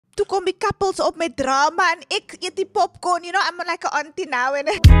toe kom die couples op met drama en ek eet die popcorn, you know, I'm like an auntie now. And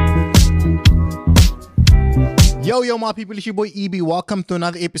Yo, my people, it's your boy EB. Welcome to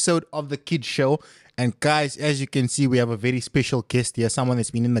another episode of The Kid Show. And guys, as you can see, we have a very special guest here. Someone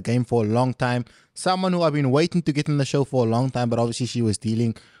that's been in the game for a long time. Someone who I've been waiting to get in the show for a long time. But obviously she was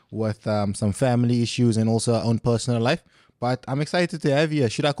dealing with some family issues and also her own personal life. But I'm excited to have you.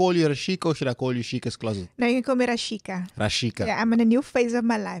 Should I call you Rasheeqah or should I call you Sheeca's Closet? no, you can call me Rasheeqah. Rasheeqah. Yeah, I'm in a new phase of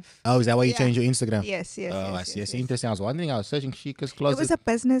my life. Oh, is that why you changed your Instagram? Yes. Oh, I see. Yes. Interesting. I was wondering. I was searching Sheeca's Closet. It was a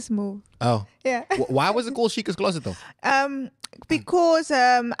business move. Oh. Yeah. Why was it called Sheeca's Closet though? Because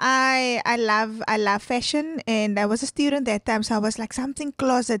I love fashion and I was a student that time, so I was like something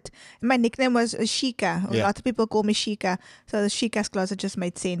closet. My nickname was Sheeca. A lot of people call me Sheeca, so the Sheeca's Closet just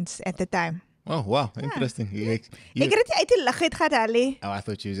made sense at the time. Oh, wow. Interesting. Ek het dit uit die lug uit gehad, Ali. Oh, I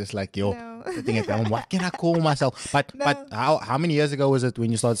thought you were just like, yo, No. sitting at home, what can I call myself? But how many years ago was it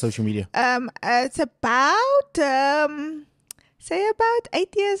when you started social media? It's about say about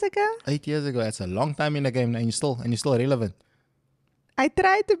 8 years ago. 8 years ago. That's a long time in the game, and you're still relevant. I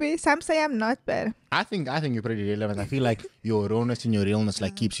try to be. Some say I'm not, but I think you're pretty relevant. I feel like your rawness and your realness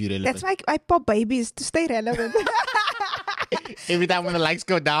like keeps you relevant. that's why I pop babies to stay relevant. Every time when the likes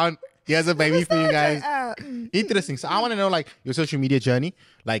go down, here's a baby for you guys. Interesting. So I want to know like your social media journey.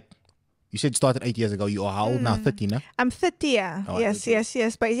 Like you said, started 8 years ago. You are how old now? 30, no? I'm 30, yeah. Oh, yes.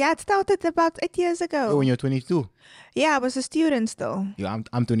 But yeah, it started about 8 years ago. Oh, when you're 22. Yeah, I was a student still. Yeah,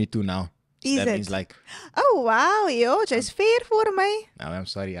 I'm 22 now. So Is that it? means like, Oh wow, yo, just fair for me. no, I'm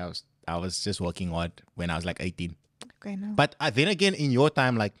sorry. I was just working hard when I was like 18. Okay, no. But then again, in your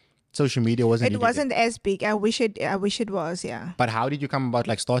time, like social media wasn't. It really wasn't as big. I wish it was, yeah. But how did you come about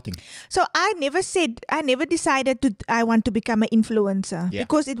like starting? So I never decided I want to become an influencer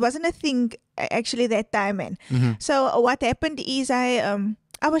because it wasn't a thing actually that time, man. So what happened is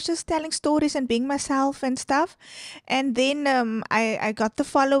I was just telling stories and being myself and stuff, and then I got the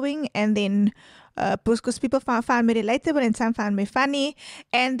following, and then because people found me relatable and some found me funny,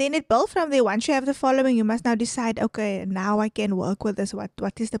 and then it built from there. Once you have the following, you must now decide, okay, now I can work with this. What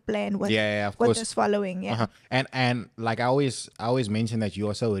is the plan with, Of with course. this following? Yeah. And like I always mention that you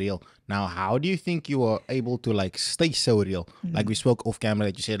are so real. Now, how do you think you are able to like stay so real? Like we spoke off camera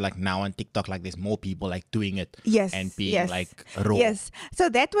that you said like now on TikTok, like there's more people like doing it. Yes. And being like raw. Yes. So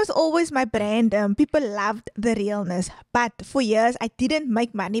that was always my brand. People loved the realness. But for years, I didn't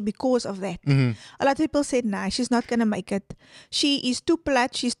make money because of that. A lot of people said, nah, she's not going to make it. She is too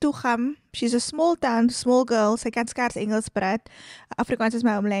plat. She's too gam. She's a small town, small girl. Sy kan skaars Engels praat. Afrikaans is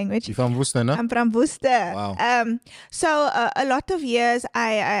my home language. You from Worcester, no? I'm from Worcester. Wow. So a lot of years,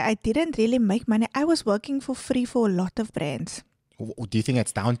 I didn't really make money. I was working for free for a lot of brands. Do you think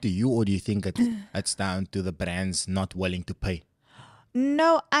it's down to you, or do you think it's down to the brands not willing to pay?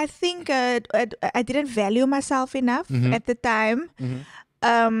 No, I think I didn't value myself enough at the time.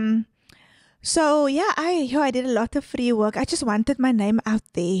 So yeah, I did a lot of free work. I just wanted my name out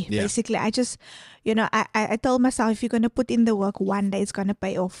there. Yeah. Basically, I just, I told myself, if you're gonna put in the work, one day it's gonna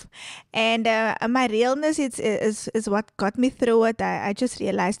pay off. And my realness is what got me through it. I just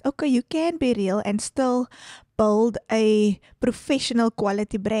realized, okay, you can be real and still build a professional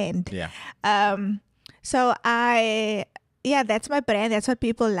quality brand. Yeah. So that's my brand. That's what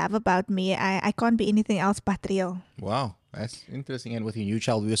people love about me. I can't be anything else but real. Wow. That's interesting. And with your new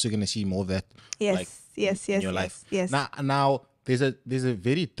child, we're also going to see more of that. Yes. In your life. Yes. Now there's a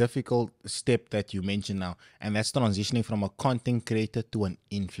very difficult step that you mentioned now, and that's transitioning from a content creator to an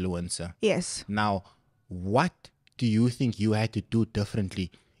influencer. Yes. Now, what do you think you had to do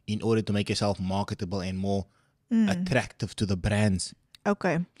differently in order to make yourself marketable and more attractive to the brands?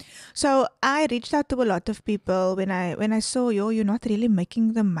 Okay. So I reached out to a lot of people when I saw you're not really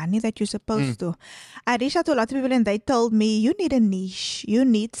making the money that you're supposed to. I reached out to a lot of people and they told me, you need a niche. You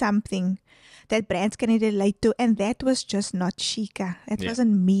need something that brands can relate to. And that was just not Sheeca. That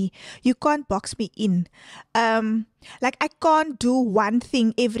wasn't me. You can't box me in. Like I can't do one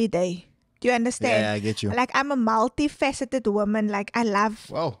thing every day. Do you understand? Yeah, I get you. Like I'm a multifaceted woman. Like I love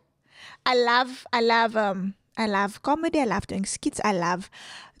comedy. I love doing skits. I love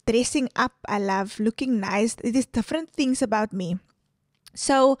dressing up. I love looking nice. There's different things about me.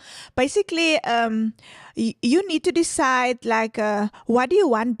 So basically, you need to decide like, what do you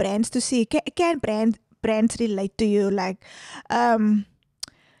want brands to see? Can brands relate to you? Like, so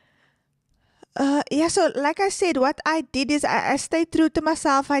like I said, what I did is I stayed true to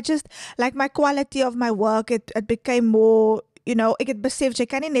myself. I just, like my quality of my work, it became more, ek het besef, jy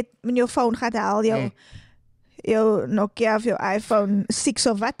kan nie net met jou phone gaan haal, your Nokia of your iPhone 6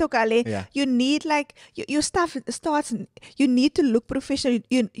 of wat ook al, Yeah. you need like your stuff starts. You need to look professional.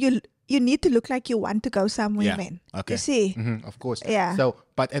 You need to look like you want to go somewhere, Yeah. man. Okay. You see? Of course. Yeah. So,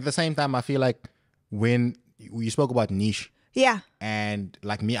 but at the same time, I feel like when you spoke about niche, Yeah. and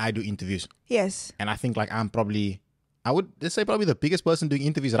like me, I do interviews, Yes. and I think like I'm probably, I would let's say probably the biggest person doing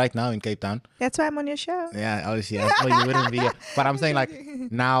interviews right now in Cape Town. That's why I'm on your show. Yeah, obviously, you wouldn't be here. But I'm saying like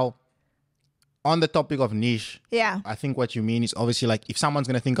now, on the topic of niche, Yeah. I think what you mean is obviously like if someone's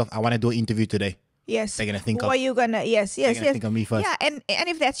gonna think of I want to do an interview today, Yes. they're gonna think Or of you gonna yes. they're gonna think of me first. Yeah, and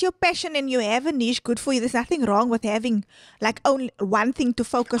if that's your passion and you have a niche, good for you. There's nothing wrong with having like only one thing to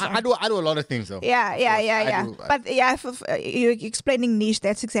focus on. I do a lot of things though. Yeah. I But yeah, you're explaining niche.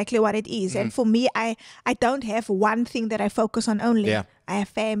 That's exactly what it is. And for me, I don't have one thing that I focus on only. Yeah. I have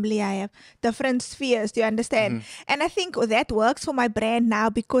family. I have different spheres. Do you understand? And I think that works for my brand now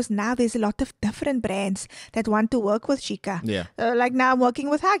because now there's a lot of different brands that want to work with Sheeca. Yeah. Like now I'm working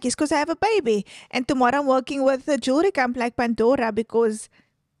with Huggies because I have a baby, and tomorrow I'm working with a jewelry company like Pandora because,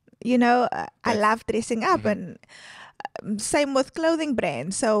 you know, I love dressing up, and same with clothing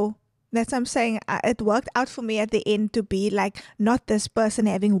brands. So that's what I'm saying. It worked out for me at the end to be like not this person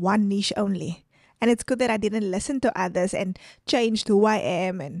having one niche only. And it's good that I didn't listen to others and changed who I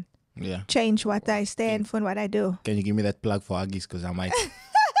am and Yeah. change what I stand for and what I do. Can you give me that plug for Aggies? Because I might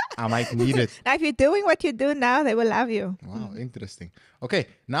need it. Now, if you're doing what you do now, they will love you. Wow, interesting. Okay,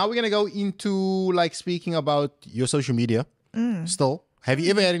 now we're gonna go into like speaking about your social media. Still, have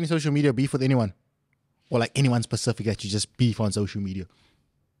you ever had any social media beef with anyone, or like anyone specific that you just beef on social media?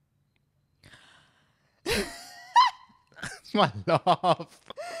 My laugh.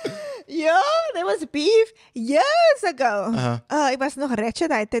 Ja, there was beef years ago. It was nog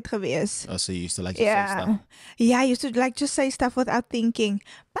ratchet uit geweest. Oh, so you used to like to say stuff. Yeah, I used to like just say stuff without thinking.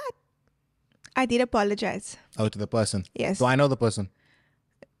 But I did apologize. Oh, to the person. Yes. Do I know the person?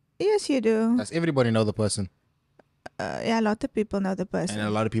 Yes, you do. Does everybody know the person? Yeah, a lot of people know the person. And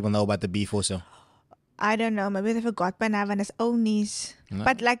a lot of people know about the beef also. I don't know. Maybe they forgot by now and it's ownies. No.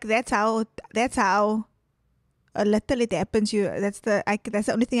 But like that's how a little it happens. That's the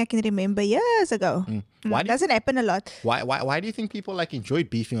only thing I can remember years ago. Why It doesn't happen a lot. Why do you think people like enjoy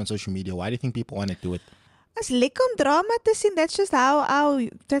beefing on social media? Why do you think people want to do it? It's lekker om drama te sien. That's just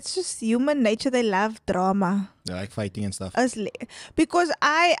that's just human nature. They love drama. They like fighting and stuff. Because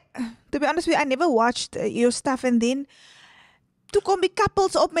to be honest with you, I never watched your stuff, and then toe kom die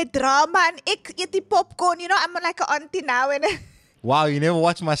couples op met drama en ek eet die popcorn. You know, I'm like an auntie now and Wow, you never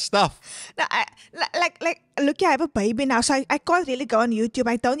watch my stuff. no, look, I have a baby now, so I can't really go on YouTube.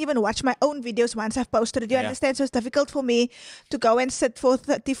 I don't even watch my own videos once I've posted it. Do you understand? So it's difficult for me to go and sit for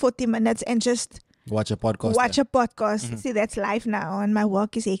 30, 40 minutes and just Watch a podcast. watch a podcast. See, that's life now, and my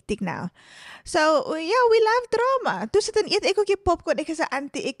work is hectic now. So, yeah, we love drama. Toe sit en eet ek ook die popcorn. Ek is 'n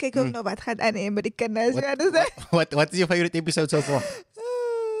auntie. Ek kyk ook nou wat gaan aan met die kinders. What is your favorite episode so far?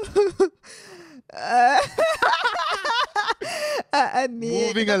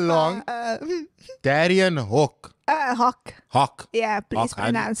 Moving along. Darian Hawk. Hawk. Yeah, please Hawk, how do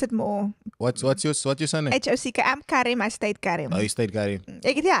you- pronounce it more. What's your surname? H-O-C-K. I'm Karriem. I stayed Karriem. Oh, you stayed Karriem.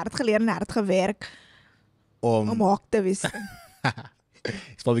 Ek het nie hard geleer en hard gewerk om Hawk te wees.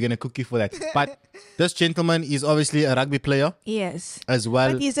 He's probably gonna cook you for that. But this gentleman is obviously a rugby player Yes. as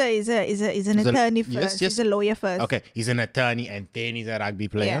well. But he's an attorney first. yes. He's a lawyer first. Okay, he's an attorney and then he's a rugby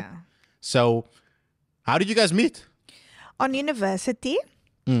player. Yeah. So, how did you guys meet? On university,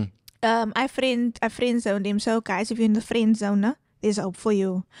 I friend zoned him. So guys, if you're in the friend zone, there's hope for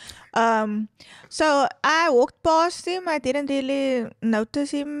you. So I walked past him. I didn't really notice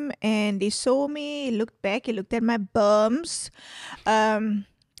him, and he saw me. He looked back. He looked at my bums. I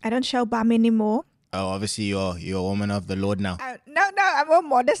don't show bum anymore. Oh, obviously you're a woman of the Lord now. No, I'm more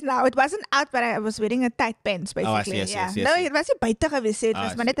modest now. It wasn't out, but I was wearing a tight pants, basically. Oh, I see, yes. No, it wasn't buite geweest. It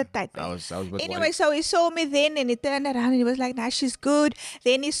was I maar net a tight I pants. was Anyway, worried. so he saw me then and he turned around and he was like, nah, she's good.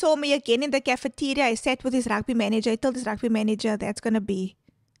 Then he saw me again in the cafeteria. I sat with his rugby manager. I told his rugby manager, that's going to be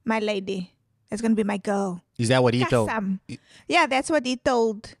my lady. That's going to be my girl. Is that what he told? Kasam. Yeah, that's what he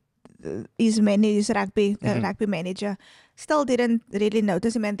told his rugby manager. Still didn't really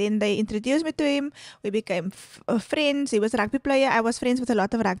notice him, and then they introduced me to him. We became friends. He was a rugby player. I was friends with a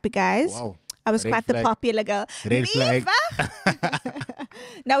lot of rugby guys. Wow. I was Red quite flag. the popular girl. Red flag.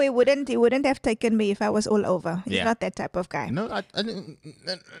 No, he wouldn't have taken me if I was all over. He's Yeah. not that type of guy. No, I didn't.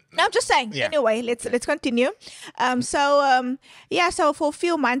 No, I'm just saying. Yeah. Anyway, let's continue. So for a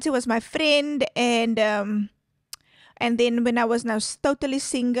few months he was my friend, and then when I was now totally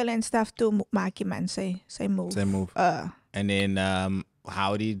single and stuff, to maak man say move. Say move. And then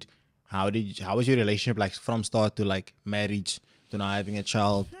how did how was your relationship like from start to like marriage to now having a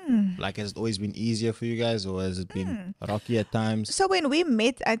child? Like, has it always been easier for you guys, or has it been rocky at times? So when we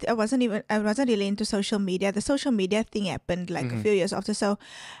met, I wasn't really into social media. The social media thing happened like a few years after. So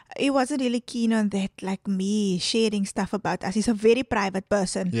he wasn't really keen on that, like me sharing stuff about us. He's a very private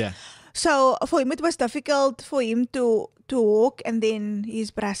person. Yeah. So for him, it was difficult for him to walk, and then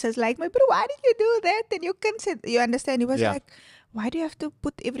his brothers like, my bro, why did you do that? And you can say, you understand? He was like, why do you have to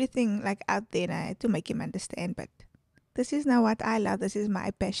put everything like out there? And I had to make him understand, but this is not what I love. This is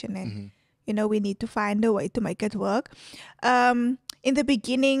my passion, and you know, we need to find a way to make it work. In the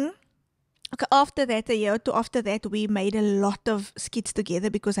beginning, after that, a year or two after that, we made a lot of skits together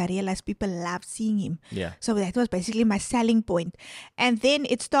because I realized people loved seeing him. Yeah. So that was basically my selling point. And then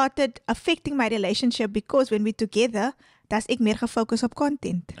it started affecting my relationship because when we're together, does ek meer gefocus op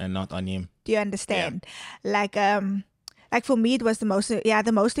content. And not on him. Do you understand? Yeah. Like for me, it was the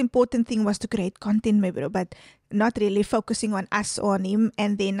most important thing was to create content, my bro, but not really focusing on us or on him.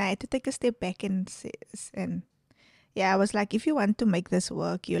 And then I had to take a step back and I was like, if you want to make this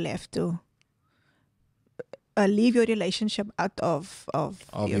work, you'll have to leave your relationship out of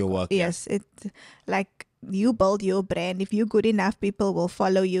your work. Yes, it like you build your brand. If you're good enough, people will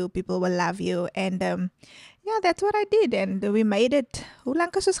follow you. People will love you. And that's what I did. And we made it. Hoe lang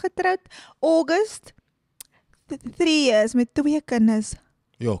is ons getroud? August. 3 years met 2 kinders.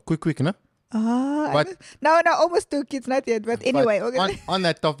 Yo, quick, no? But no, almost 2 kids, not yet. But anyway. But on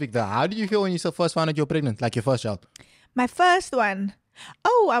that topic, though, how did you feel when you first found out you're pregnant? Like your first child? My first one.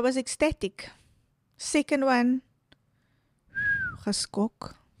 Oh, I was ecstatic. Second one.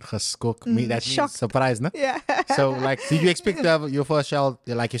 Geskok. Me, that means surprise, no? Yeah. So, like, did you expect to have your first child,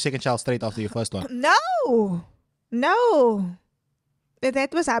 like your second child, straight after your first one? No.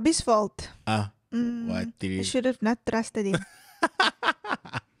 That was Abby's fault. What did I should have not trusted him.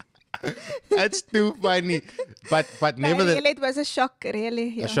 That's too funny. But nevertheless, really, it was a shock, really.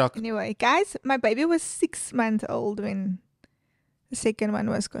 Yeah. A shock. Anyway, guys, my baby was 6 months old when the second one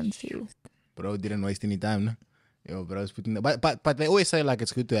was conceived. Bro didn't waste any time, no? Yo, bro's putting the, but they always say like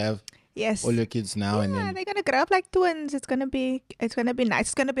it's good to have all your kids now and then. They're gonna grow up like twins. It's gonna be nice.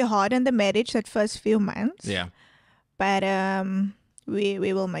 It's gonna be hard in the marriage that first few months. Yeah. But we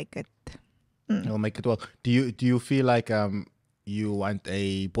will make it. We'll make it well. Do you feel like you want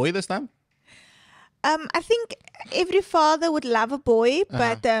a boy this time? I think every father would love a boy,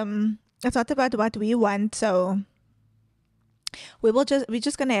 but it's not about what we want. So we're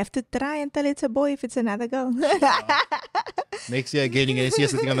just gonna have to try until it's a boy. If it's another girl, next year again, you're gonna see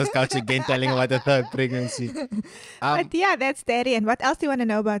us sitting on this couch again, telling about the third pregnancy. But yeah, that's Daddy. And what else do you want to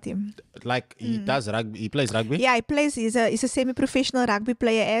know about him? Like he does rugby. He plays rugby. Yeah, he plays. He's a semi-professional rugby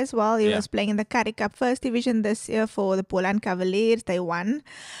player as well. He was playing in the Karriem Cup First Division this year for the Poland Cavaliers. They won.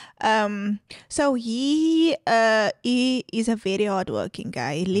 So he is a very hardworking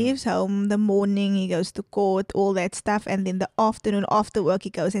guy. He leaves home the morning. He goes to court, all that stuff, and then the afternoon after work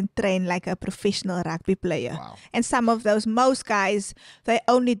he goes and train like a professional rugby player. Wow. And some of most guys, they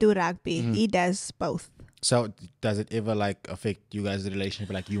only do rugby. He does both. So does it ever like affect you guys'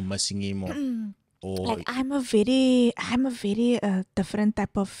 relationship, like you missing him or like I'm a very different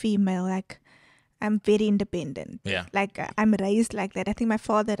type of female. Like I'm very independent. Yeah. Like I'm raised like that. I think my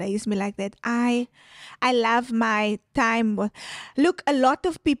father raised me like that. I love my time. Look, a lot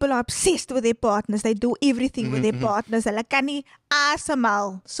of people are obsessed with their partners. They do everything with their partners. Hulle kan nie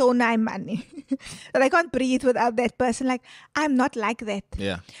asemhaal sonder 'n man nie. They can't breathe without that person. Like I'm not like that.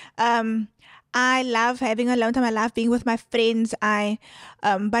 Yeah. I love having alone time. I love being with my friends.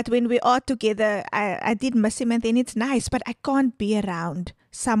 But when we are together, I did miss him, and then it's nice. But I can't be around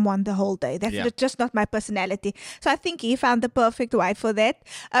someone the whole day. That's just not my personality. So I think he found the perfect wife for that.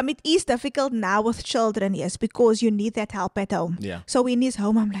 It is difficult now with children, yes, because you need that help at home. Yeah. So in his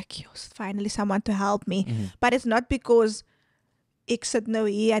home, I'm like, yes, finally someone to help me. But it's not because ek sit nou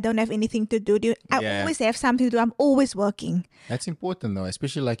here, I don't have anything to do. I always have something to do. I'm always working. That's important though,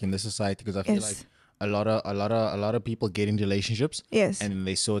 especially like in this society, because I feel like a lot of people get in relationships, and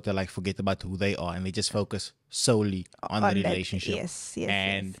they sort of like forget about who they are, and they just focus solely on the relationship.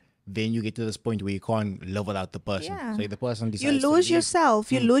 And then you get to this point where you can't live without the person. So if the person decides you lose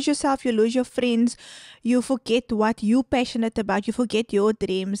yourself. You lose yourself. You lose your friends. You forget what you're passionate about. You forget your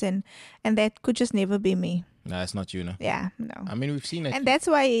dreams, and that could just never be me. No, that's not you, no. Yeah, no. I mean, we've seen it. And that's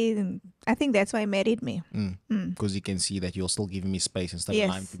why, I think that's why he married me. Because he can see that you're still giving me space instead of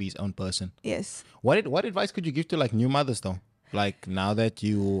allowing him to be his own person. Yes. What advice could you give to like new mothers though? Like now that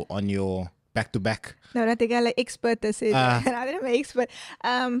you on your back-to-back. No, dat ek al 'n expert is. I'm an expert.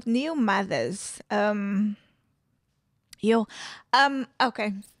 New mothers.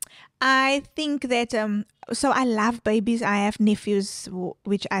 Okay. I think that so I love babies. I have nephews,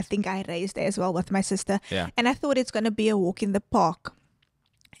 which I think I raised as well with my sister. Yeah. And I thought it's gonna be a walk in the park.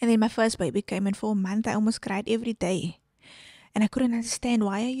 And then my first baby came, and for a month I almost cried every day. And I couldn't understand,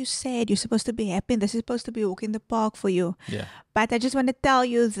 why are you sad? You're supposed to be happy, and this is supposed to be a walk in the park for you. Yeah. But I just want to tell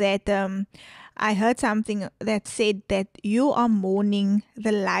you that I heard something that said that you are mourning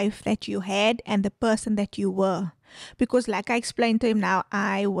the life that you had and the person that you were. Because like I explained to him now,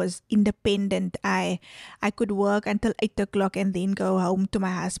 I was independent. I could work until 8 o'clock and then go home to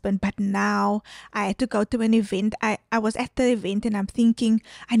my husband. But now I had to go to an event. I was at the event and I'm thinking,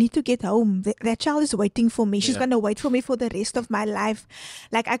 I need to get home. That child is waiting for me. She's going to wait for me for the rest of my life.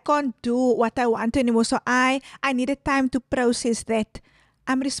 Like I can't do what I want anymore. So I needed time to process that.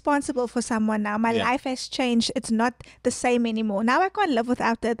 I'm responsible for someone now. My life has changed. It's not the same anymore. Now I can't live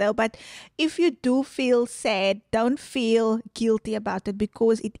without her though. But if you do feel sad, don't feel guilty about it,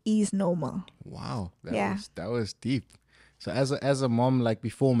 because it is normal. Wow. That was deep. So as a mom, like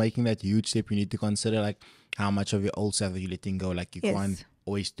before making that huge step, you need to consider like how much of your old self are you letting go. Like you can't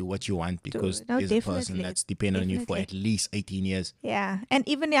always do what you want, because there's a person that's dependent on you for at least 18 years. Yeah. And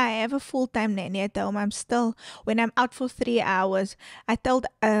even I have a full-time nanny at home. I'm still, when I'm out for 3 hours, I told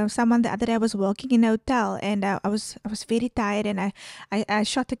someone the other day I was working in a hotel, and I was very tired, and I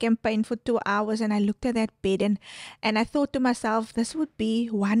shot a campaign for 2 hours, and I looked at that bed, and I thought to myself, this would be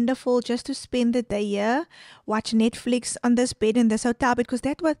wonderful just to spend the day here, watch Netflix on this bed in this hotel, because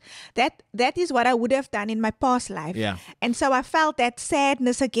that is what I would have done in my past life. Yeah. And so I felt that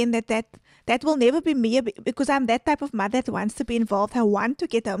sadness again, that will never be me, because I'm that type of mother that wants to be involved. I want to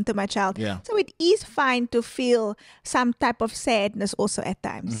get home to my child. Yeah. So it is fine to feel some type of sadness also at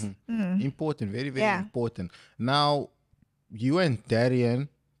times. Important, very, very important. Now, you and Darian.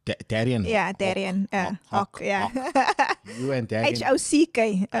 Yeah, Darian. Hock, yeah. You and Darian.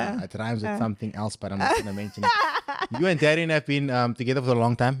 H-O-C-K. It rhymes with something else, but I'm not going to mention it. You and Darian have been together for a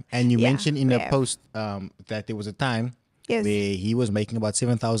long time, and you mentioned in a post that there was a time where he was making about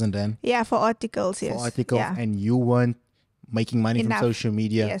 7,000 rand. Yeah, for articles, yes. For articles, and you weren't making money from social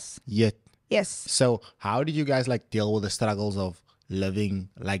media yet. Yes. So how did you guys like deal with the struggles of living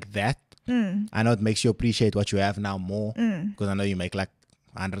like that? I know it makes you appreciate what you have now more, because I know you make like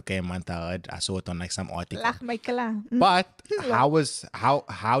 100K a month. I saw it on like some article. But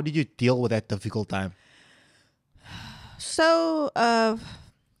how did you deal with that difficult time? So I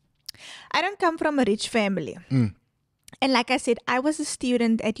don't come from a rich family. And like I said, I was a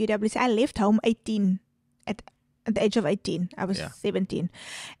student at UWC. I left home 18, at the age of 18. I was 17.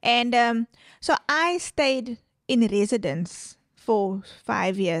 And so I stayed in residence for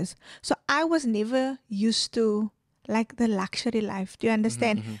 5 years. So I was never used to like the luxury life. Do you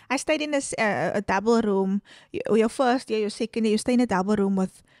understand? I stayed in a double room. Your first year, your second year, you stay in a double room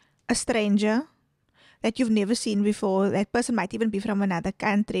with a stranger that you've never seen before. That person might even be from another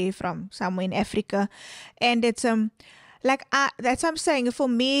country, from somewhere in Africa. And it's that's what I'm saying. For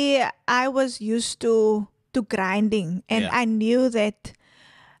me, I was used to grinding, and I knew that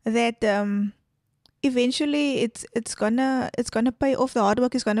eventually it's gonna pay off. The hard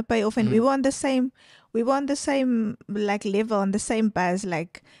work is gonna pay off, and we were on the same like level, on the same buzz.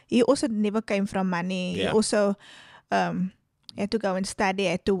 Like he also never came from money. He also had to go and study,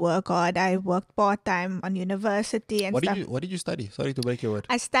 had to work hard. I worked part-time on university and stuff. What did you study? Sorry to break your word.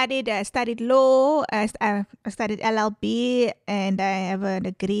 I studied law. I studied LLB, and I have a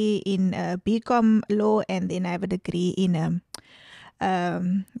degree in BCom law, and then I have a degree in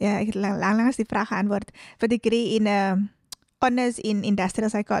lang as die vraag antwoord. A degree in honors in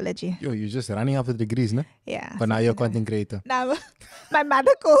industrial psychology. Yo, you're just running after degrees, no? Yeah. But now you're content creator. Now, my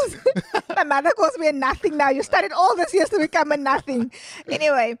mother calls me a nothing now. You studied all this years to become a nothing.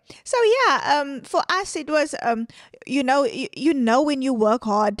 Anyway, so for us it was, you know when you work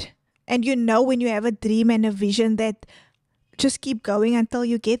hard, and you know when you have a dream and a vision, that just keep going until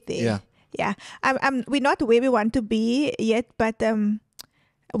you get there. Yeah. We're not where we want to be yet, but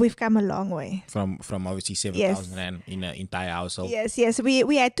we've come a long way. From obviously 7,000 rand in an entire household. Yes.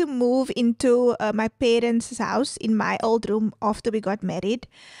 We had to move into my parents' house in my old room after we got married.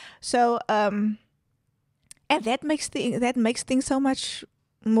 So and that makes things so much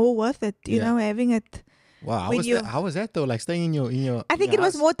more worth it, you know, having it. Wow, how was that though? Like staying in your I think it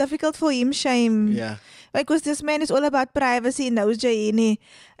was more difficult for him, Shame. Yeah. Because this man is all about privacy. Now you're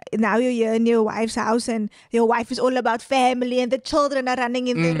here in your wife's house, and your wife is all about family, and the children are running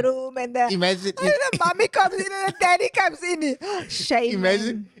in the room, and the mommy comes in and the daddy comes in.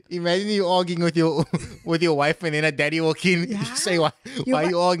 Shame. Imagine you arguing with your wife, and then a daddy walk in. Yeah. You say, why are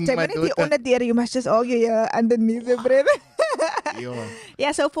you arguing with my daughter? You must just argue here underneath the bread. Yeah.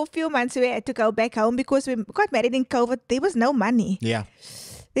 Yeah, so for a few months we had to go back home because we got married in COVID. There was no money. Yeah.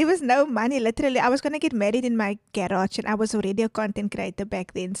 There was no money, literally. I was going to get married in my garage and I was already a content creator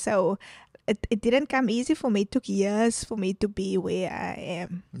back then. So it didn't come easy for me. It took years for me to be where I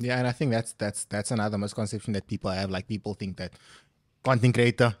am. Yeah, and I think that's another misconception that people have. Like, people think that content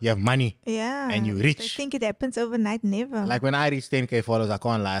creator, you have money. Yeah. And you I rich. think it happens overnight. Never. Like, when I reach 10K followers, I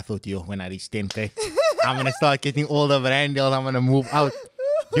can't lie. I thought, yo, when I reach 10K, I'm going to start getting all the brand deals. I'm going to move out.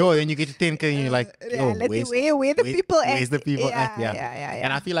 Yo, then you get to 10K and you're like, yo, where the people at? Where's the people at? Yeah.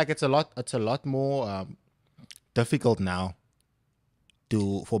 And I feel like it's a lot more difficult now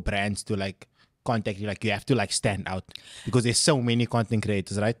for brands to like contact you. Like, you have to like stand out because there's so many content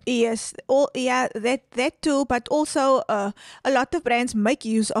creators, right? Yes, that too. But also, a lot of brands make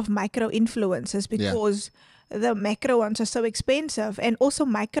use of micro influencers because the macro ones are so expensive, and also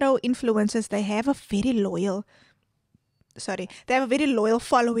micro influencers, they have a very loyal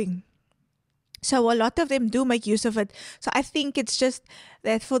following. So a lot of them do make use of it. So I think it's just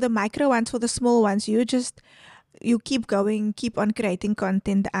that for the micro ones, for the small ones, you keep going, keep on creating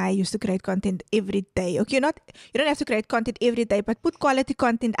content. I used to create content every day. Okay, you don't have to create content every day, but put quality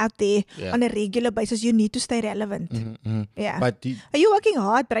content out there on a regular basis. You need to stay relevant. Yeah. But are you working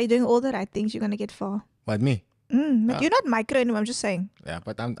hard, but are you doing all the right things? You're gonna get far. But me? But you're not micro anymore. I'm just saying. Yeah,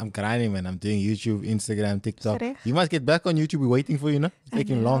 but I'm grinding, man. I'm doing YouTube, Instagram, TikTok. Sorry? You must get back on YouTube. We're waiting for you, no? It's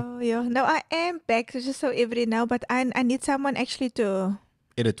taking long. Yeah. No, I am back. It's just so every now, but I need someone actually to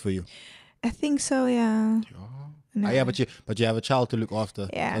Edit for you. I think so. Yeah. No. Yeah, but you have a child to look after.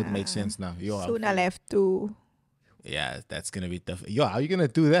 Yeah. That makes sense now. Soon I'll have to. Yeah, that's gonna be tough. Yo, how are you gonna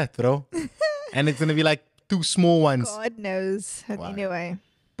do that, bro? And it's gonna be like 2 small ones. God knows. Wow. Anyway.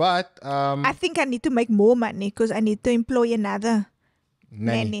 But I think I need to make more money because I need to employ another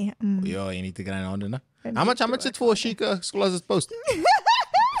nanny. Yo, you need to grind on, no? How much it for a Sheeca Scholar's post?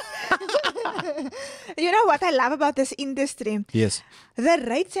 You know what I love about this industry? Yes. The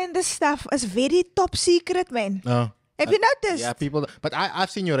rates and the stuff is very top secret, man. Have you noticed? Yeah, people. But I've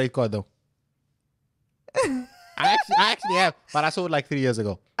seen your rate card though. I actually have, but I saw it like 3 years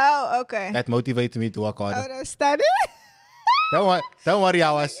ago. Oh, okay. That motivated me to work harder. Oh, no, study. Don't worry,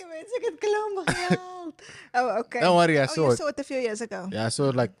 I was. Oh, okay. Don't worry, I saw you it. saw it a few years ago. Yeah, I saw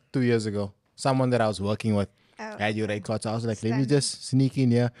it like 2 years ago. Someone that I was working with had your rate card. So I was like, let me just sneak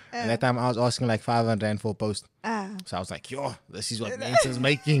in here. And that time I was asking like 500 Rand for a post. So I was like, yo, this is what Manson's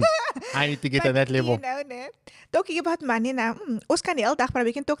making. I need to get to that level. You know, talking about money now, ons kan die hele dag, but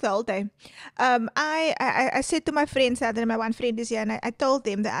we can talk the whole day. I said to my friends that my one friend is here, and I told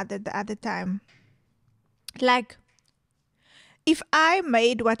them the other time, like, if I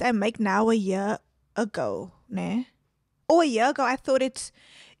made what I make now a year ago, or a year ago, I thought it's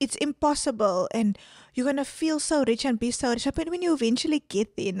impossible and you're going to feel so rich and be so rich. But when you eventually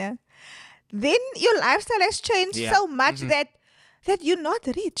get there, then your lifestyle has changed so much that you're not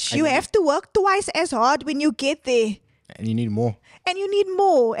rich. You have to work twice as hard when you get there. And you need more. And you need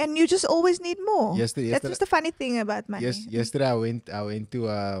more. And you just always need more. Yesterday, That's just the funny thing about money. Yesterday I went to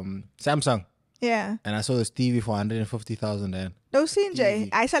Samsung. Yeah. And I saw this TV for 150,000 Rand. No, CJ.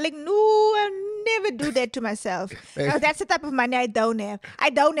 I said like, no, I'll never do that to myself. No, that's the type of money I don't have. I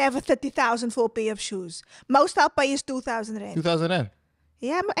don't have a 30,000 for a pair of shoes. Most I'll pay is 2,000 Rand. 2,000 Rand?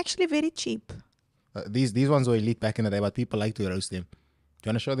 Yeah, I'm actually very cheap. These ones were elite back in the day, but people like to roast them. Do you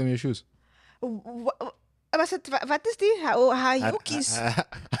want to show them your shoes? Wat is die? Hajokies.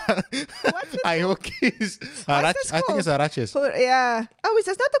 Hajokies. I think it's Harachis. Yeah. Oh, is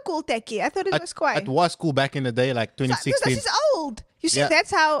that not a cool techie? I thought it was quite. It was cool back in the day, like 2016. This is old. You see,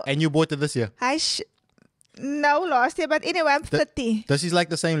 that's how. And you bought it this year? No, last year, but anyway, I'm 30. This is like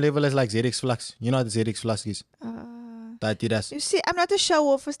the same level as like ZX Flux. You know what the ZX Flux is? You see, I'm not a show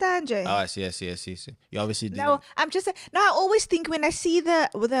off, understand you? Oh, I see. You obviously do. No, I'm just. I always think when I see the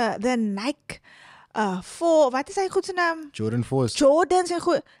Nike. What is hy goed se naam? Jordan 4s. Jordans and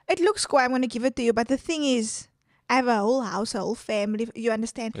goed. It looks cool. I'm going to give it to you. But the thing is, I have a whole house, a whole family. You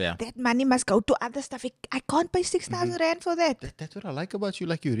understand? Yeah. That money must go to other stuff. I can't pay 6,000 Rand for that. That's what I like about you.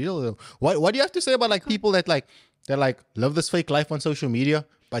 Like, you're real. What do you have to say about like people that live this fake life on social media,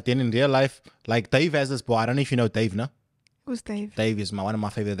 but then in real life, like Dave has this boy. I don't know if you know Dave, no? Who's Dave? Dave is one of my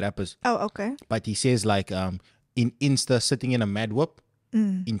favorite rappers. Oh, okay. But he says like in Insta, sitting in a mad whoop,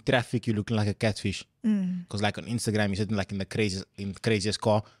 in traffic, you're looking like a catfish. Because like on Instagram, you're sitting like in the craziest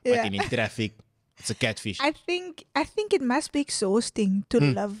car, but then in traffic, it's a catfish. I think it must be exhausting to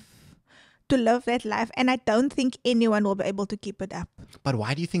love that life, and I don't think anyone will be able to keep it up. But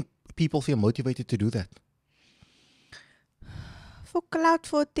why do you think people feel motivated to do that? For clout,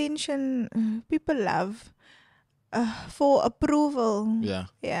 for attention, people love. for approval. Yeah.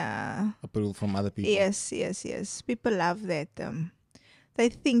 Yeah. Approval from other people. Yes. People love that. They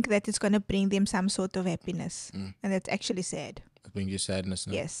think that it's going to bring them some sort of happiness. And that's actually sad. It brings you sadness.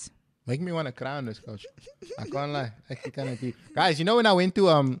 No? Yes. Make me want to cry on this couch. I can't lie. Actually, kind of deep. Guys, you know when I went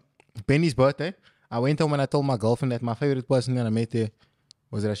to Benny's birthday, I went home and I told my girlfriend that my favorite person that I met there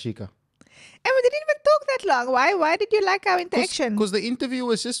was Rasheeqah. And we didn't even talk that long. Why did you like our interaction? Because the interview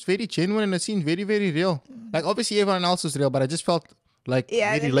was just very genuine and it seemed very, very real. Like, obviously, everyone else was real, but I just felt like we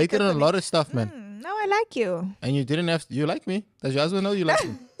related on a lot of stuff, man. No, I like you. And you didn't have to. You like me? Does your husband know you like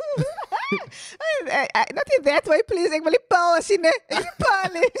me? Not in that way, please. Ek wil nie paal as jy nie. Ek nie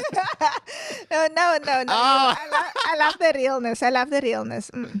paal nie. No. Oh. I love the realness. I love the realness.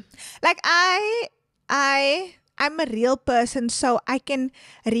 Like I'm a real person, so I can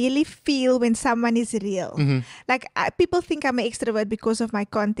really feel when someone is real. Like people think I'm an extrovert because of my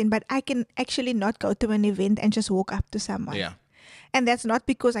content, but I can actually not go to an event and just walk up to someone. Yeah. And that's not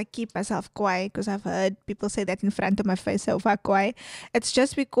because I keep myself quiet, because I've heard people say that in front of my face, so far quiet. It's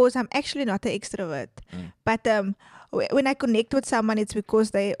just because I'm actually not an extrovert. But when I connect with someone, it's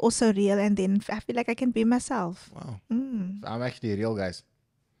because they're also real, and then I feel like I can be myself. Wow. I'm actually real, guys.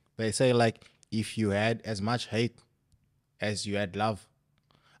 They say, like, if you had as much hate as you had love.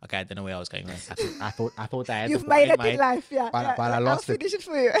 Okay, I don't know where I was going. I thought I had You've to made it my in life, yeah. But I lost I'll it. finish it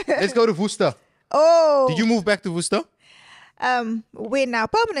for you. Let's go to Worcester. Oh. Did you move back to Worcester? Where now?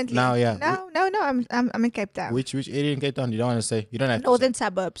 Permanently? Now, yeah. No. I'm in Cape Town. Which area in Cape Town? You don't want to say. You don't have Northern to say.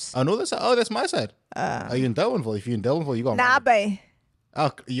 suburbs. Oh, northern side. Oh, that's my side. Are you in Delvenville? If you're in Delvenville, you got Nabe.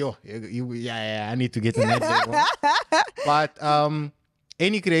 Oh, yeah. I need to get in that. But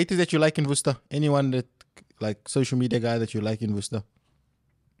any creators that you like in Worcester? Anyone that like social media guy that you like in Worcester?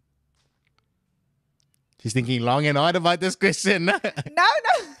 She's thinking long and hard about this question. No.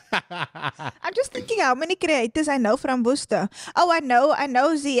 I'm just thinking how many creators I know from Worcester. Oh, I know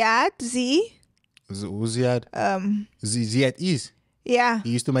Ziad. Who's Ziad? Ziad is. Yeah. He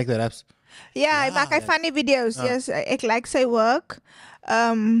used to make the raps. Yeah, I make funny videos. Yes, I like say work.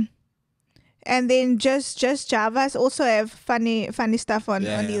 And then just Javas also have funny stuff on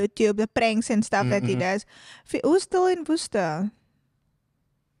YouTube, the pranks and stuff that he does. Who's still in Worcester?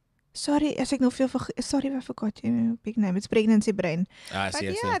 Sorry, I forgot your big name. It's pregnancy brain. But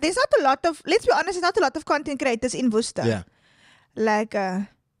yeah, there's not a lot of, let's be honest, there's not a lot of content creators in Worcester. Yeah. Like, I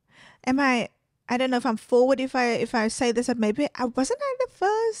don't know if I'm forward if I say this, but maybe wasn't I the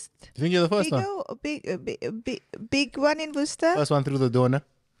first? You think you're the first one? Big one in Worcester? First one through the door, no?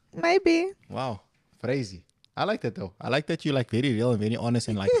 Maybe. Wow, crazy. I like that though. I like that you're like very real and very honest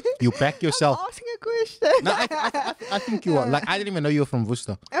and like you back yourself. I'm asking a question. No, I think you are. Like I didn't even know you were from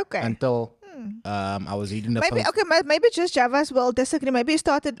Worcester. Okay. Until I was reading the maybe post. maybe just Javas will disagree. Maybe he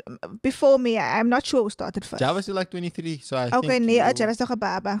started before me. I'm not sure who started first. Javas is like 23, so I think. Okay, nee, Javas nog 'n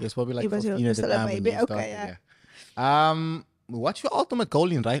baba. He was probably like he was 15 at the time. Maybe. Okay, started, yeah. What's your ultimate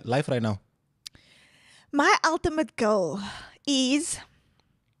goal in life right now? My ultimate goal is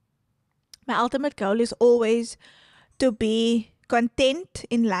always to be content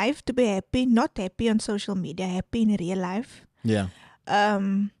in life, to be happy, not happy on social media, happy in real life. Yeah.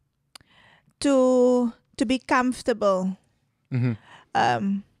 To be comfortable. To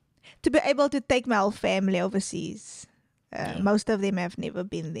be able to take my whole family overseas. Most of them have never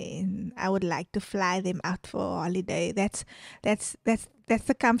been there. I would like to fly them out for a holiday. That's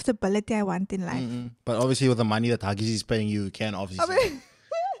the comfortability I want in life. But obviously with the money that Huggies is paying you can obviously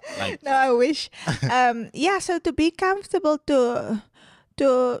like. No, I wish. So to be comfortable, to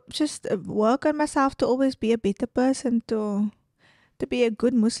just work on myself, to always be a better person, to be a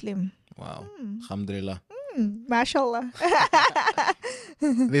good Muslim. Wow. Alhamdulillah. Mashallah.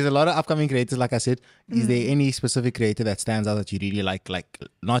 There's a lot of upcoming creators, like I said. Is there any specific creator that stands out that you really like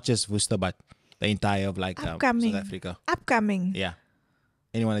not just Worcester, but the entire of like South Africa? Upcoming. Yeah.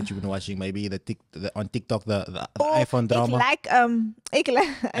 Anyone that you've been watching, maybe on TikTok, the iPhone drama.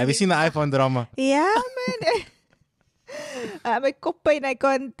 Have you seen the iPhone drama? Yeah, man. My kopijn, I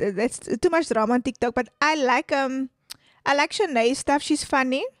can't. That's too much drama on TikTok. But I like Shanae's stuff. She's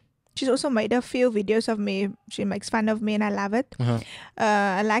funny. She's also made a few videos of me. She makes fun of me, and I love it.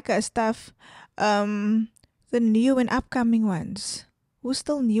 I like her stuff. The new and upcoming ones. Who's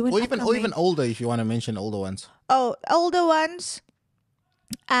still new and upcoming? Or even older, if you want to mention older ones. Oh, older ones.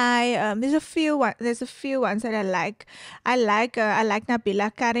 There's a few ones that I like. I like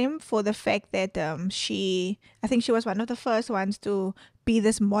Nabila Karriem for the fact that I think she was one of the first ones to be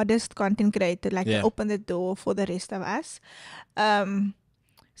this modest content creator, to open the door for the rest of us.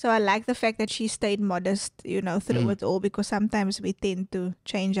 So I like the fact that she stayed modest, through it all, because sometimes we tend to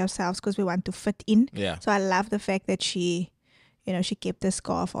change ourselves because we want to fit in. Yeah. So I love the fact that she kept the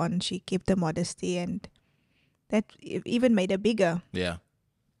scarf on, she kept the modesty, and that even made her bigger. Yeah.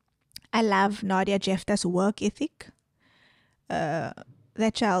 I love Nadia Jefta's work ethic.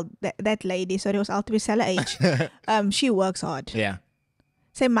 That child, that lady, sorry, was al twee selfe age. She works hard. Yeah.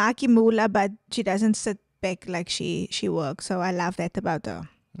 Sy maak die moola, but she doesn't sit back like she works. So I love that about her.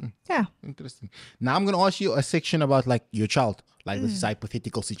 Yeah. Interesting. Now I'm going to ask you a section about like your child, like this is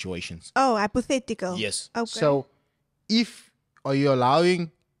hypothetical situations. Oh, hypothetical. Yes. Okay. So are you allowing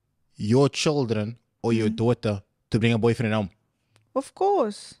your children or your daughter to bring a boyfriend home? Of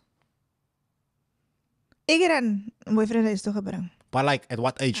course. Ek het dan 'n boyfriend huis toe gebring. But like at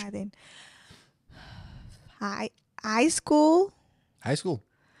what age? Then high school. High school.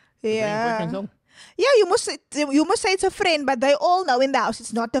 Yeah. Bring boyfriends home? Yeah, you must say it's a friend, but they all know in the house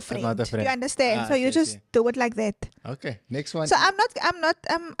it's not a friend. Not a friend. You understand? So you just do it like that. Okay. Next one. So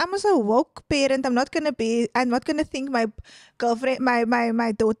I'm also a woke parent. I'm not gonna think my girlfriend,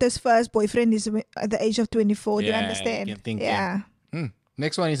 my daughter's first boyfriend is at the age of 24. Do you understand? You can think,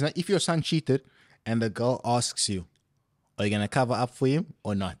 Next one is if your son cheated and the girl asks you, are you gonna cover up for him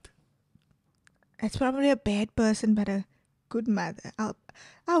or not? It's probably a bad person, but a good mother.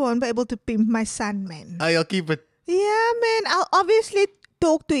 I won't be able to pimp my son, man. I'll keep it. Yeah, man. I'll obviously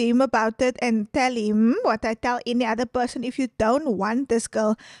talk to him about it and tell him what I tell any other person. If you don't want this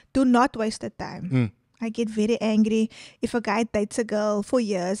girl, do not waste the time. I get very angry if a guy dates a girl for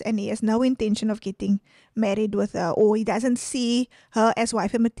years and he has no intention of getting married with her, or he doesn't see her as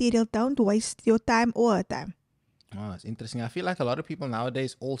wife material. Don't waste your time or her time. Oh, it's interesting. I feel like a lot of people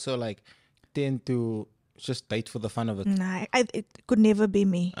nowadays also like tend to just date for the fun of it. Nah, it could never be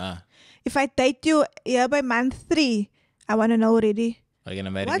me. Ah. If I date you by month 3, I want to know already. Are you gonna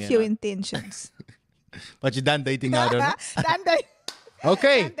marry What's me your intentions? But you're done dating now, don't you? Done dating.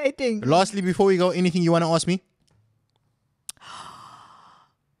 Okay. Done dating. Lastly, before we go, anything you want to ask me?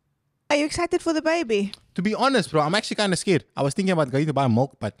 Are you excited for the baby? To be honest, bro, I'm actually kind of scared. I was thinking about going to buy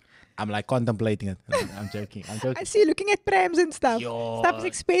milk, but I'm like contemplating it. I'm joking. I see you looking at prams and stuff. Stuff's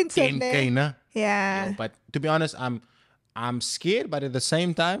expensive. 10K, nah? Yeah. Yo, but to be honest, I'm scared, but at the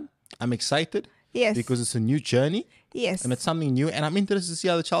same time, I'm excited. Yes. Because it's a new journey. Yes. And it's something new. And I'm interested to see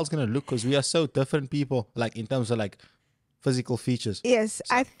how the child's going to look, because we are so different people, like in terms of like physical features. Yes.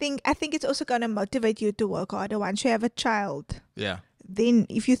 So. I think it's also going to motivate you to work harder once you have a child. Yeah. Then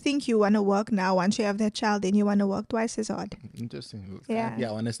if you think you want to work now, once you have that child, then you want to work twice as hard. Interesting. Yeah.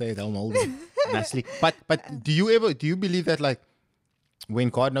 I want to stay at home holding. Nicely. But do you believe that like when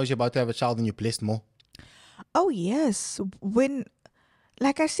God knows you're about to have a child, then you're blessed more? Oh yes. When,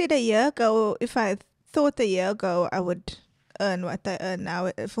 like I said a year ago, if I thought a year ago I would earn what I earn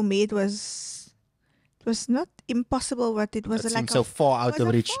now, for me it was not impossible, but it was that like so far out of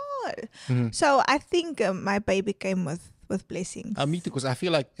reach. So I think my baby came with blessings. Me too, because I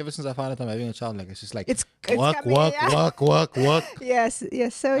feel like ever since I found out I'm having a child, like it's just like it's work. Yes.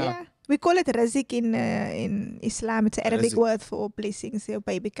 So yeah, we call it rizq in Islam. It's an Arabic word for blessings. Your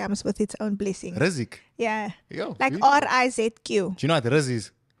baby comes with its own blessings. Rizq. Yeah. Yo, like RIZQ. Do you know what riz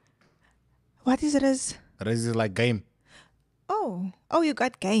is? What is riz? Riz is like game. Oh, you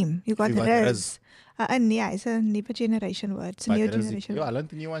got game. You got riz. Yeah, it's a new generation word. It's a new generation word. I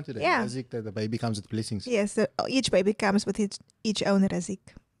learned a new one today. Yeah. Rizq, that the baby comes with blessings. Yes, each baby comes with each own rizq.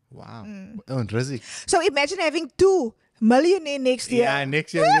 Wow. Own rizq. So imagine having 2 millionaire next year. Yeah,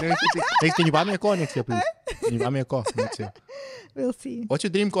 next year. Can you buy me a car next year, please? Can you buy me a car next year? We'll see. What's your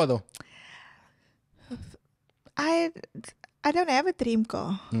dream car, though? I don't have a dream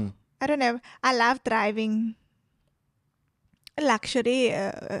car. I love driving a luxury,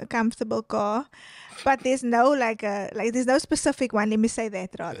 comfortable car, but there's no there's no specific one. Let me say that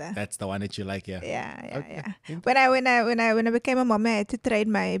rather. That's the one that you like, yeah. Yeah. When I became a mom, I had to trade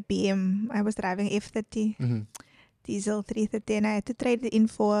my BM. I was driving F30 diesel 330, and I had to trade it in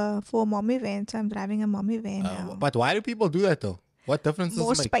for a mommy van. So I'm driving a mommy van now. But why do people do that though? What difference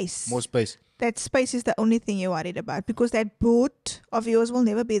does it make? More space. That space is the only thing you're worried about, because that boot of yours will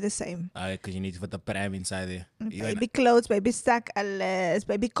never be the same. Because you need to put the pram inside there. Baby clothes, baby sack, alles,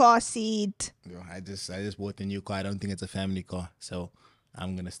 baby car seat. I just bought a new car. I don't think it's a family car, so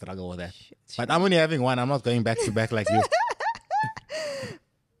I'm gonna struggle with that. But I'm only having one. I'm not going back to back like you.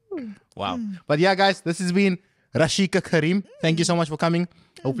 Wow. But yeah, guys, this has been Rasheeqah Karriem. Thank you so much for coming.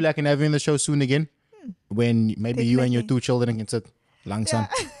 Hopefully I can have you in the show soon again, when maybe you and your 2 children can sit langzaam.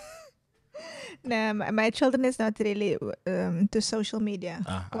 No, my children is not really to social media.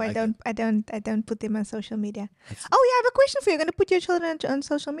 I don't put them on social media. Oh yeah, I have a question for you. You're gonna put your children on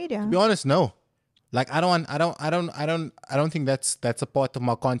social media? To be honest, no. Like I don't think that's a part of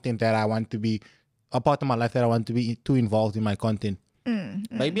my content that I want to be, a part of my life that I want to be too involved in my content.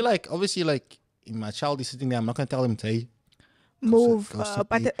 Maybe like obviously like if my child is sitting there, I'm not gonna tell him to hey, move,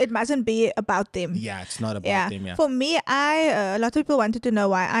 but it mustn't be about them. Yeah, it's not about them. Yeah. For me, a lot of people wanted to know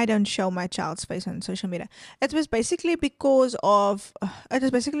why I don't show my child's face on social media. It was basically because of it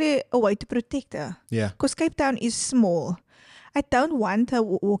was basically a way to protect her. Yeah. Because Cape Town is small. I don't want her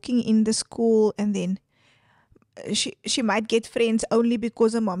walking in the school and then she might get friends only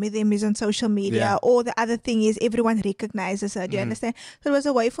because her mommy them is on social media, or the other thing is everyone recognizes her. Do you understand? So it was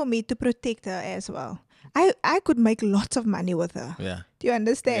a way for me to protect her as well. I could make lots of money with her. Yeah. Do you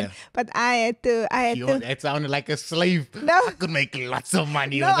understand? Yeah. But I had to. That sounded like a slave. No. I could make lots of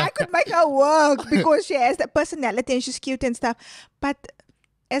money no, with her. I could make her work because she has that personality and she's cute and stuff. But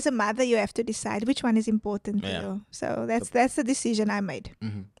as a mother, you have to decide which one is important to you. So that's the decision I made.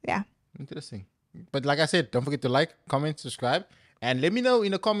 Yeah. Interesting. But like I said, don't forget to like, comment, subscribe, and let me know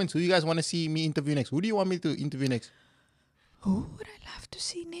in the comments who you guys want to see me interview next. Who do you want me to interview next? Who would I love to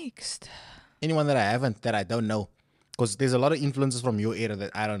see next? Anyone that I haven't, that I don't know. Because there's a lot of influences from your era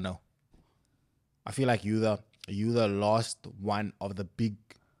that I don't know. I feel like you the last one of the big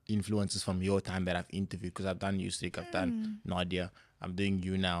influences from your time that I've interviewed. Because I've done you, Sheeca, I've done Nadia, I'm doing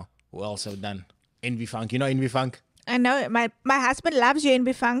you now. Who else have done? Envy Funk. You know Envy Funk? I know. My husband loves you,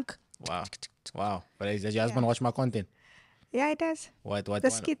 Envy Funk. Wow. But does your husband watch my content? Yeah, he does. What the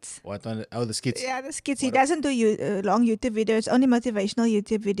skits. What one? Oh, the skits. Yeah, the skits. He doesn't do long YouTube videos, only motivational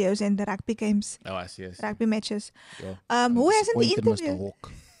YouTube videos and the rugby games. Oh, I see. Rugby matches. Who hasn't he interviewed?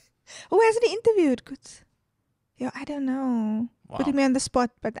 Who hasn't he interviewed? Good. Yeah, I don't know. Putting me on the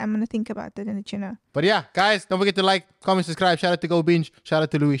spot, but I'm going to think about it and let you know. But yeah, guys, don't forget to like, comment, subscribe. Shout out to Go Binge. Shout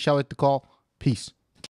out to Louis. Shout out to Carl. Peace.